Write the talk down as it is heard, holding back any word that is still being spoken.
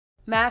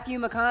Matthew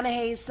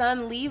McConaughey's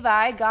son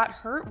Levi got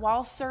hurt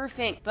while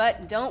surfing,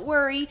 but don't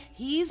worry,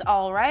 he's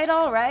all right.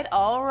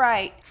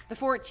 The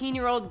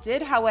 14-year-old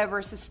did,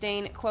 however,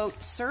 sustain,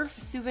 quote,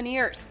 surf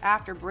souvenirs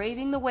after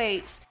braving the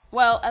waves.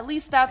 Well, at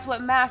least that's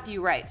what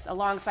Matthew writes,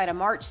 alongside a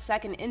March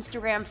 2nd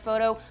Instagram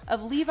photo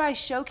of Levi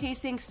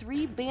showcasing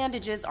 3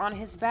 bandages on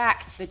his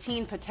back, the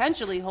teen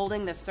potentially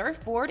holding the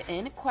surfboard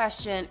in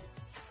question.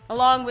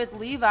 Along with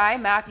Levi,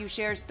 Matthew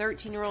shares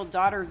 13-year-old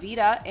daughter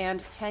Vida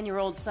and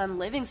 10-year-old son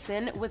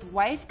Livingston with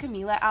wife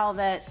Camila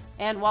Alves.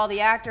 And while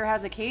the actor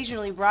has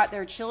occasionally brought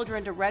their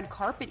children to red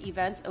carpet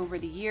events over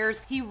the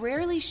years, he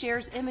rarely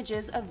shares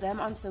images of them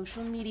on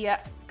social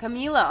media.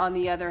 Camila, on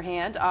the other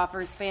hand,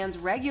 offers fans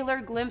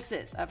regular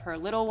glimpses of her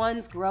little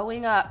ones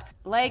growing up,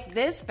 like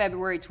this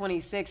February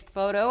 26th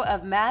photo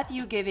of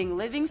Matthew giving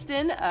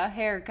Livingston a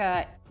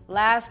haircut.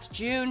 Last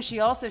June,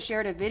 she also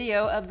shared a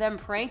video of them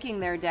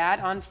pranking their dad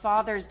on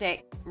Father's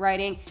Day,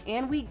 writing,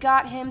 "And we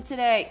got him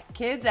today."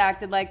 Kids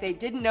acted like they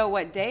didn't know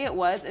what day it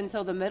was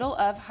until the middle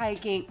of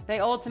hiking.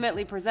 They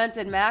ultimately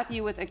presented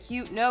Matthew with a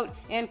cute note,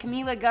 and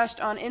Camila gushed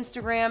on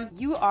Instagram,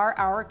 "You are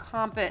our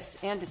compass,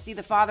 and to see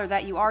the father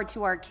that you are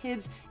to our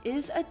kids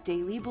is a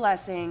daily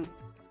blessing."